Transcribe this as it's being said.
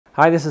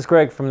Hi, this is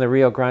Greg from the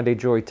Rio Grande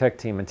Jewelry Tech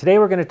team, and today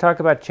we're going to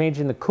talk about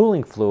changing the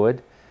cooling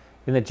fluid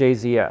in the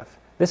J-zF.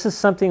 This is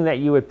something that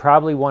you would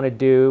probably want to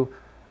do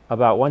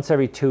about once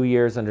every 2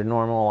 years under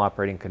normal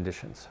operating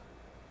conditions.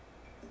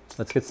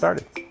 Let's get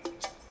started.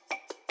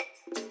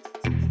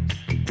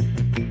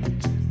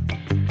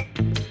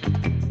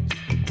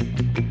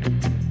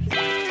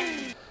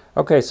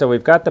 Okay, so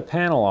we've got the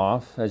panel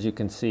off, as you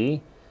can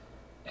see,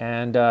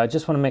 and I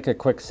just want to make a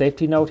quick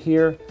safety note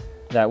here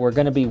that we're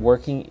going to be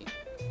working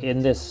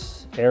in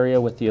this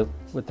area with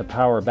the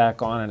power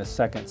back on in a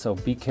second, so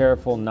be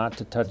careful not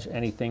to touch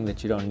anything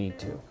that you don't need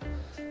to.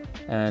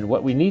 And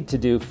what we need to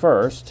do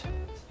first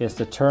is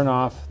to turn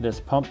off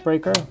this pump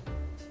breaker,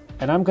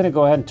 and I'm going to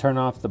go ahead and turn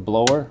off the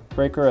blower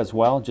breaker as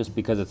well, just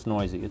because it's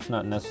noisy. It's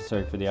not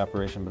necessary for the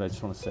operation, but I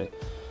just want to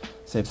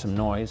save some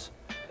noise.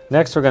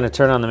 Next, we're going to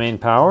turn on the main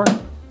power,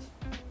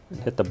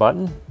 hit the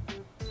button.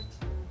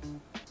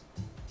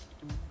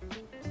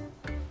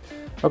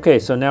 Okay,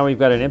 so now we've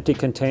got an empty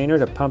container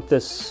to pump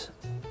this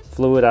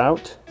fluid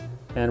out,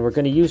 and we're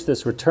going to use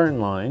this return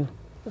line.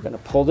 We're going to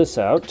pull this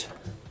out,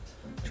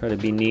 try to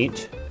be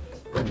neat,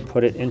 and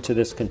put it into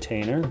this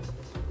container,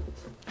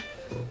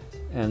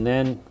 and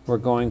then we're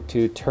going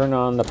to turn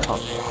on the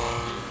pump.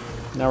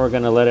 Now we're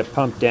going to let it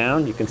pump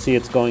down. You can see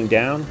it's going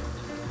down.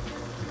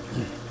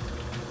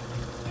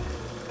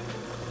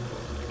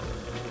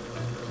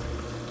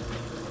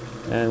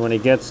 And when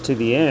it gets to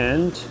the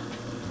end,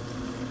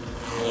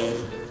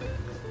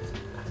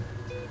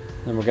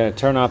 then we're going to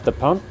turn off the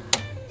pump.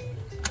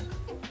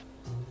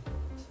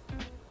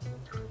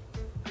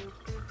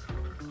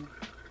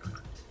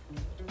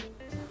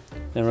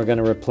 Then we're going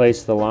to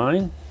replace the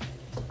line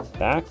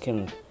back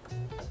in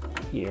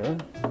here.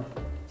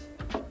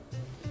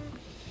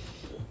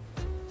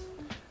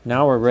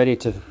 Now we're ready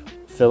to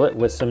fill it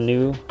with some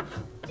new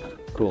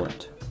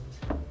coolant.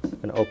 I'm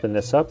going to open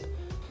this up.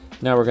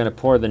 Now we're going to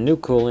pour the new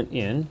coolant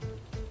in.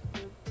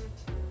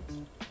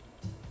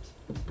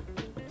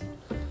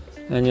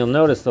 And you'll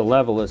notice the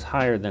level is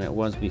higher than it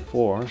was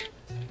before.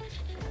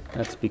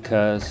 That's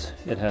because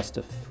it has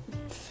to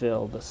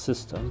fill the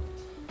system.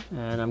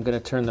 And I'm going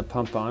to turn the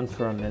pump on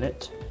for a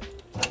minute.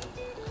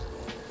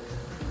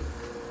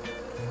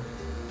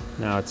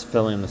 Now it's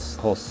filling this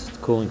whole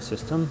cooling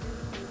system.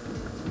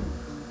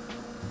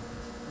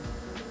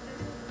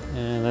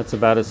 And that's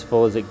about as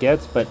full as it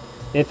gets, but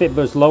if it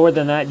was lower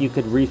than that, you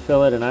could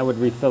refill it, and I would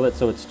refill it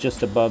so it's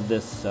just above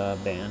this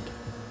band.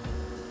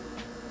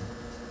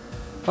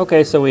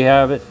 Okay, so we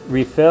have it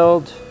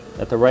refilled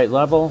at the right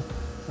level.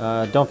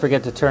 Don't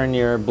forget to turn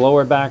your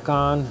blower back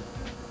on,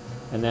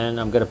 and then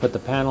I'm going to put the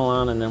panel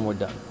on, and then we're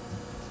done.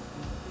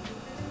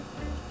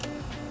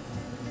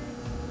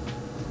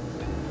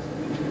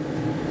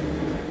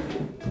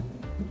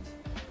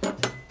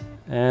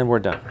 And we're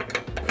done.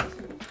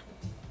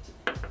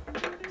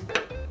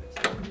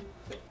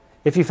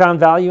 If you found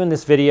value in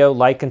this video,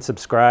 like and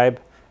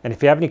subscribe, and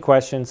if you have any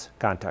questions,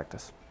 contact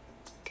us.